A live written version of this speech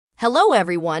Hello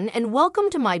everyone and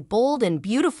welcome to my Bold and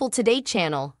Beautiful Today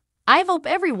channel. I hope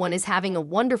everyone is having a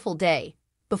wonderful day.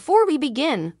 Before we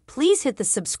begin, please hit the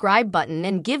subscribe button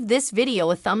and give this video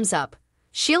a thumbs up.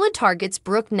 Sheila targets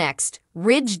Brooke next,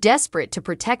 Ridge desperate to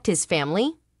protect his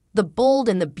family. The Bold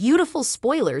and the Beautiful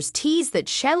spoilers tease that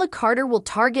Sheila Carter will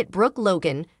target Brooke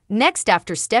Logan next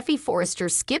after Steffi Forrester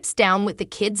skips down with the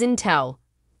kids in tow.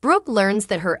 Brooke learns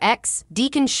that her ex,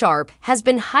 Deacon Sharp, has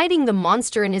been hiding the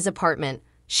monster in his apartment.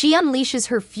 She unleashes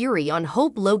her fury on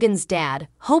Hope Logan's dad,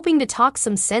 hoping to talk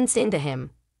some sense into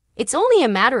him. It's only a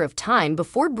matter of time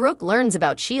before Brooke learns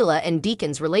about Sheila and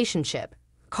Deacon's relationship.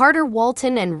 Carter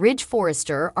Walton and Ridge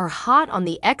Forrester are hot on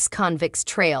the ex-convict's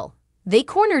trail. They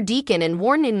corner Deacon and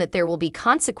warn him that there will be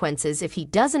consequences if he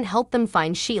doesn't help them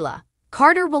find Sheila.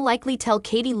 Carter will likely tell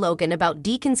Katie Logan about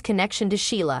Deacon's connection to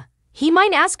Sheila. He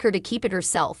might ask her to keep it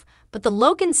herself, but the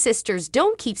Logan sisters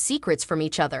don't keep secrets from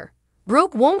each other.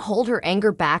 Brooke won't hold her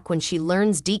anger back when she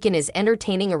learns Deacon is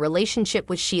entertaining a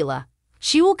relationship with Sheila.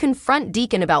 She will confront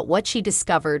Deacon about what she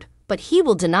discovered, but he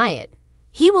will deny it.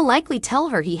 He will likely tell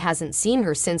her he hasn't seen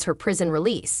her since her prison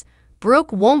release.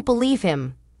 Brooke won't believe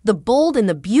him. The Bold and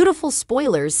the Beautiful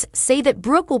spoilers say that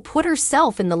Brooke will put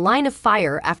herself in the line of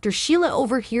fire after Sheila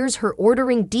overhears her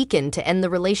ordering Deacon to end the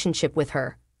relationship with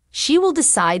her. She will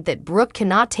decide that Brooke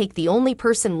cannot take the only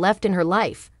person left in her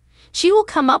life. She will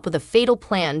come up with a fatal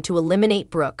plan to eliminate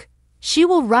Brooke. She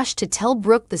will rush to tell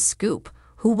Brooke the scoop,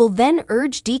 who will then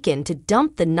urge Deacon to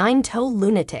dump the nine-toe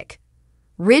lunatic.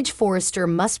 Ridge Forrester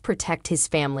must protect his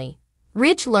family.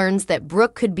 Ridge learns that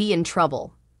Brooke could be in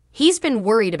trouble. He's been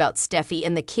worried about Steffi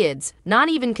and the kids, not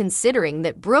even considering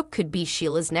that Brooke could be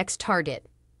Sheila's next target.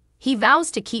 He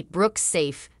vows to keep Brooke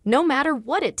safe, no matter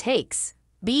what it takes.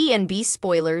 B&B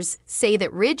spoilers say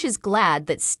that Ridge is glad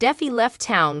that Steffi left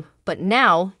town, but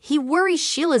now he worries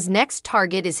Sheila's next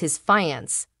target is his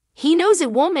fiancé. He knows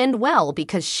it won't end well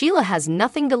because Sheila has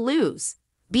nothing to lose.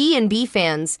 B&B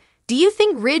fans, do you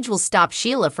think Ridge will stop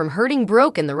Sheila from hurting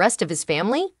Brooke and the rest of his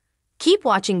family? Keep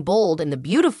watching Bold and the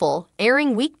Beautiful,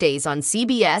 airing weekdays on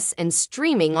CBS and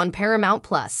streaming on Paramount+.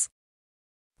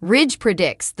 Ridge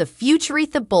predicts the future.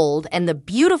 The Bold and the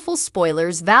Beautiful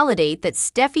spoilers validate that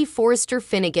Steffi Forrester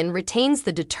Finnegan retains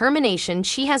the determination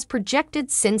she has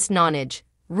projected since nonage.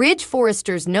 Ridge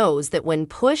Forresters knows that when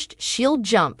pushed, she'll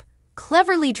jump.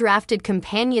 Cleverly drafted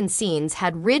companion scenes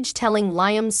had Ridge telling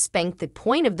Liam Spank the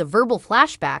point of the verbal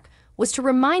flashback was to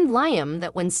remind Liam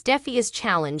that when Steffi is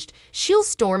challenged, she'll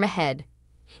storm ahead.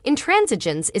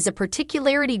 Intransigence is a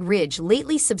particularity Ridge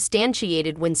lately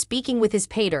substantiated when speaking with his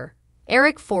pater,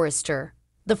 Eric Forrester.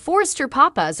 The Forrester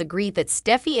papas agreed that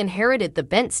Steffi inherited the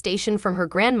Bent station from her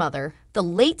grandmother, the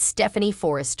late Stephanie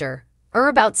Forrester.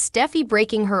 About Steffi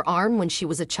breaking her arm when she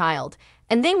was a child,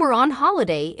 and they were on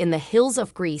holiday in the hills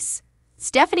of Greece.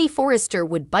 Stephanie Forrester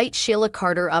would bite Sheila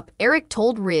Carter up. Eric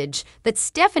told Ridge that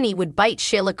Stephanie would bite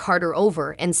Sheila Carter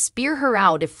over and spear her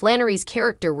out if Flannery's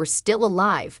character were still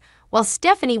alive. While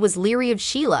Stephanie was leery of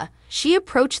Sheila, she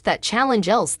approached that challenge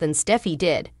else than Steffi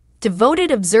did.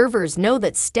 Devoted observers know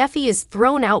that Steffi is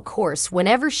thrown out course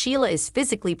whenever Sheila is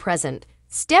physically present.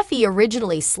 Steffi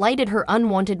originally slighted her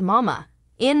unwanted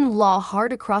mama-in-law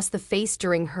hard across the face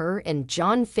during her and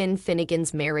John Finn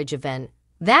Finnegan's marriage event.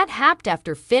 That happened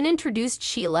after Finn introduced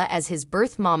Sheila as his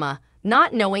birth mama.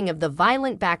 Not knowing of the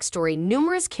violent backstory,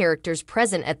 numerous characters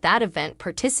present at that event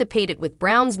participated with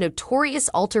Brown's notorious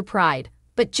altar pride.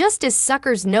 But just as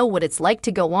suckers know what it's like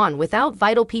to go on without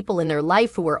vital people in their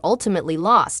life who are ultimately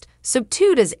lost, so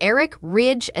too does Eric,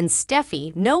 Ridge, and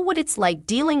Steffi know what it's like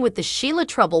dealing with the Sheila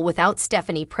trouble without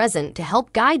Stephanie present to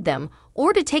help guide them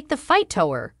or to take the fight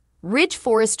to her. Ridge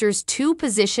Forrester's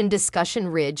two-position discussion.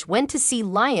 Ridge went to see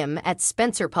Liam at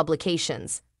Spencer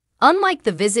Publications. Unlike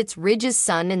the visits Ridge's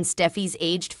son and Steffi's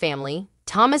aged family,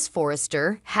 Thomas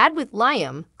Forrester, had with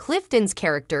Liam, Clifton's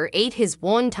character ate his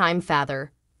one-time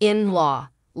father-in-law.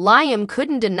 Liam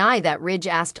couldn't deny that Ridge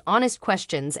asked honest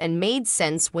questions and made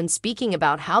sense when speaking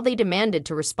about how they demanded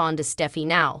to respond to Steffi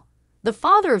now. The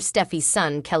father of Steffi's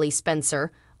son, Kelly Spencer,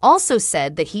 also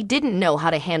said that he didn't know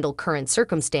how to handle current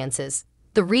circumstances.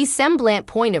 The resemblant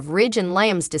point of Ridge and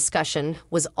Liam's discussion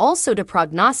was also to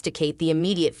prognosticate the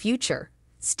immediate future.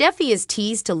 Steffi is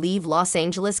teased to leave Los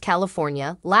Angeles,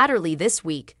 California, latterly this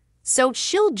week, so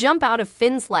she'll jump out of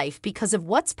Finn's life because of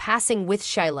what's passing with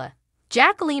Sheila.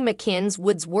 Jacqueline McKinn's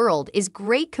Wood's World is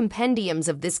great compendiums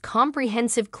of this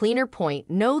comprehensive cleaner point.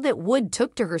 Know that Wood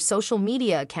took to her social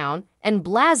media account and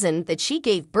blazoned that she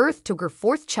gave birth to her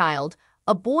fourth child,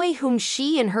 a boy whom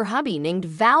she and her hubby named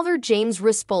Valor James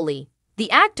Rispoli.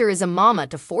 The actor is a mama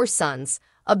to 4 sons,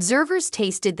 observers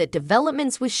tasted that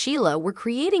developments with Sheila were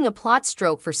creating a plot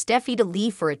stroke for Steffi to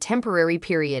leave for a temporary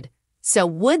period. So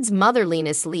Wood's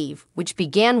motherliness leave, which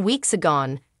began weeks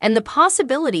ago, and the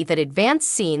possibility that advanced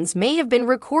scenes may have been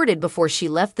recorded before she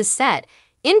left the set,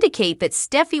 indicate that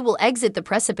Steffi will exit the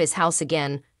Precipice house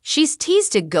again. She's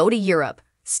teased to go to Europe.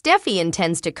 Steffi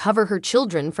intends to cover her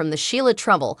children from the Sheila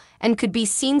trouble and could be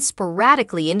seen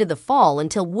sporadically into the fall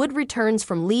until Wood returns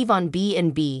from leave on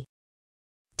B&B.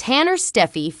 Tanner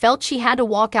Steffi felt she had to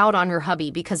walk out on her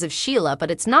hubby because of Sheila, but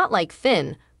it's not like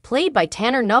Finn, played by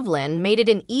Tanner Novlan, made it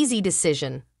an easy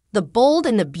decision. The bold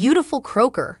and the beautiful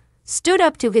Croker stood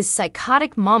up to his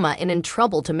psychotic mama and in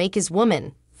trouble to make his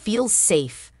woman feel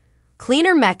safe.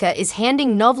 Cleaner Mecca is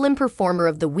handing Novlan Performer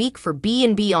of the Week for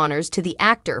B&B honors to the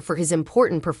actor for his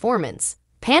important performance.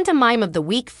 Pantomime of the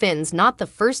Week. Finn's not the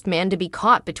first man to be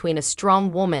caught between a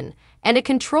strong woman and a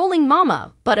controlling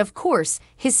mama, but of course,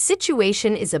 his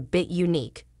situation is a bit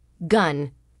unique.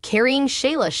 Gun carrying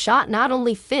Sheila shot not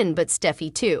only Finn but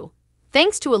Steffi too.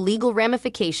 Thanks to a legal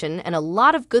ramification and a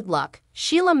lot of good luck,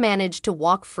 Sheila managed to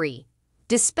walk free.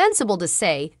 Dispensable to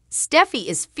say, Steffi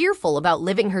is fearful about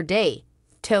living her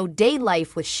day-to-day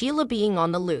life with Sheila being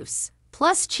on the loose.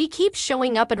 Plus, she keeps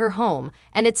showing up at her home,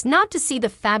 and it's not to see the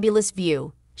fabulous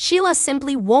view. Sheila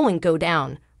simply won't go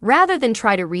down. Rather than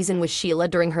try to reason with Sheila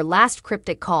during her last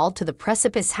cryptic call to the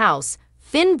Precipice house,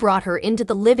 Finn brought her into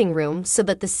the living room so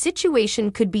that the situation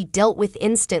could be dealt with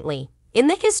instantly. In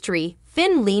the history,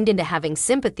 Finn leaned into having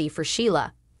sympathy for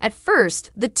Sheila. At first,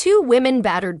 the two women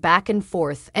battered back and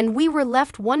forth, and we were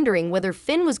left wondering whether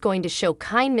Finn was going to show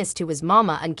kindness to his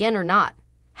mama again or not.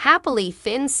 Happily,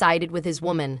 Finn sided with his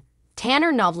woman.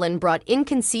 Tanner Novlan brought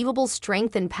inconceivable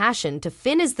strength and passion to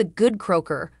Finn as the good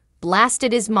Croker,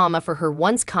 blasted his mama for her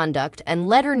once conduct and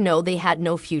let her know they had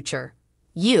no future.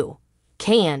 You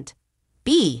can't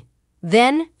be.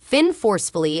 Then, Finn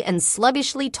forcefully and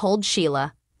sluggishly told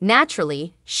Sheila.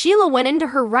 Naturally, Sheila went into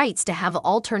her rights to have an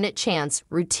alternate chance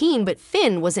routine, but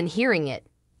Finn wasn't hearing it.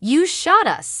 You shot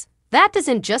us. That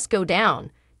doesn't just go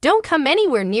down. Don't come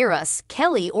anywhere near us,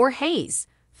 Kelly or Hayes.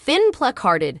 Finn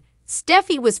placarded.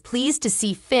 Steffi was pleased to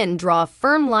see Finn draw a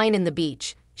firm line in the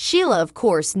beach. Sheila, of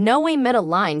course, no way met a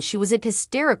line she was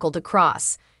hysterical to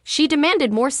cross. She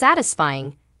demanded more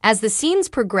satisfying. As the scenes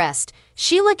progressed,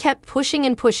 Sheila kept pushing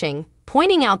and pushing,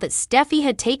 pointing out that Steffi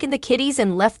had taken the kiddies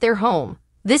and left their home.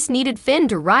 This needed Finn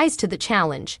to rise to the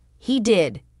challenge. He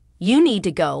did. You need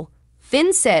to go,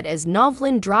 Finn said as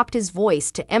Novlan dropped his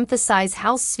voice to emphasize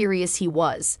how serious he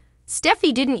was.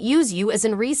 Steffi didn't use you as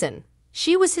a reason.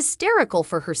 She was hysterical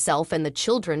for herself and the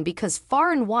children because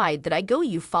far and wide that I go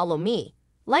you follow me.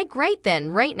 Like right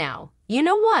then, right now. You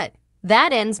know what?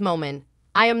 That ends moment.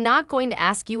 I am not going to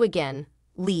ask you again.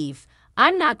 Leave.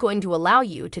 I'm not going to allow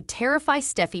you to terrify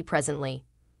Steffi presently.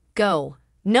 Go.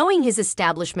 Knowing his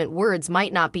establishment words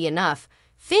might not be enough,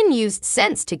 Finn used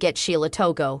sense to get Sheila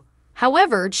to go.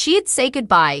 However, she'd say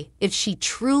goodbye if she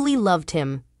truly loved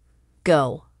him.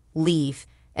 Go. Leave.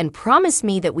 And promise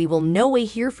me that we will no way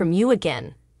hear from you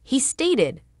again, he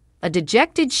stated. A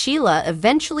dejected Sheila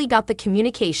eventually got the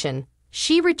communication.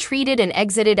 She retreated and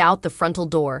exited out the frontal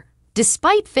door.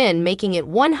 Despite Finn making it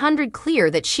 100%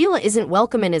 clear that Sheila isn't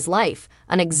welcome in his life,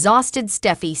 an exhausted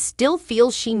Steffi still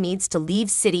feels she needs to leave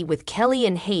city with Kelly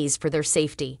and Hayes for their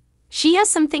safety. She has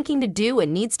some thinking to do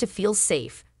and needs to feel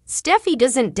safe. Steffi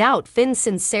doesn't doubt Finn's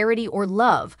sincerity or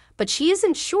love, but she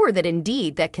isn't sure that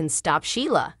indeed that can stop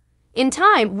Sheila. In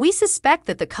time, we suspect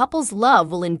that the couple's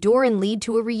love will endure and lead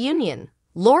to a reunion.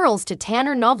 Laurels to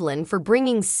Tanner Novlan for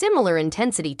bringing similar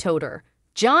intensity to her.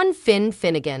 John Finn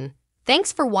Finnegan.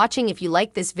 Thanks for watching. If you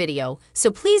like this video,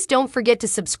 so please don't forget to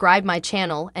subscribe my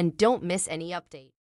channel and don't miss any update.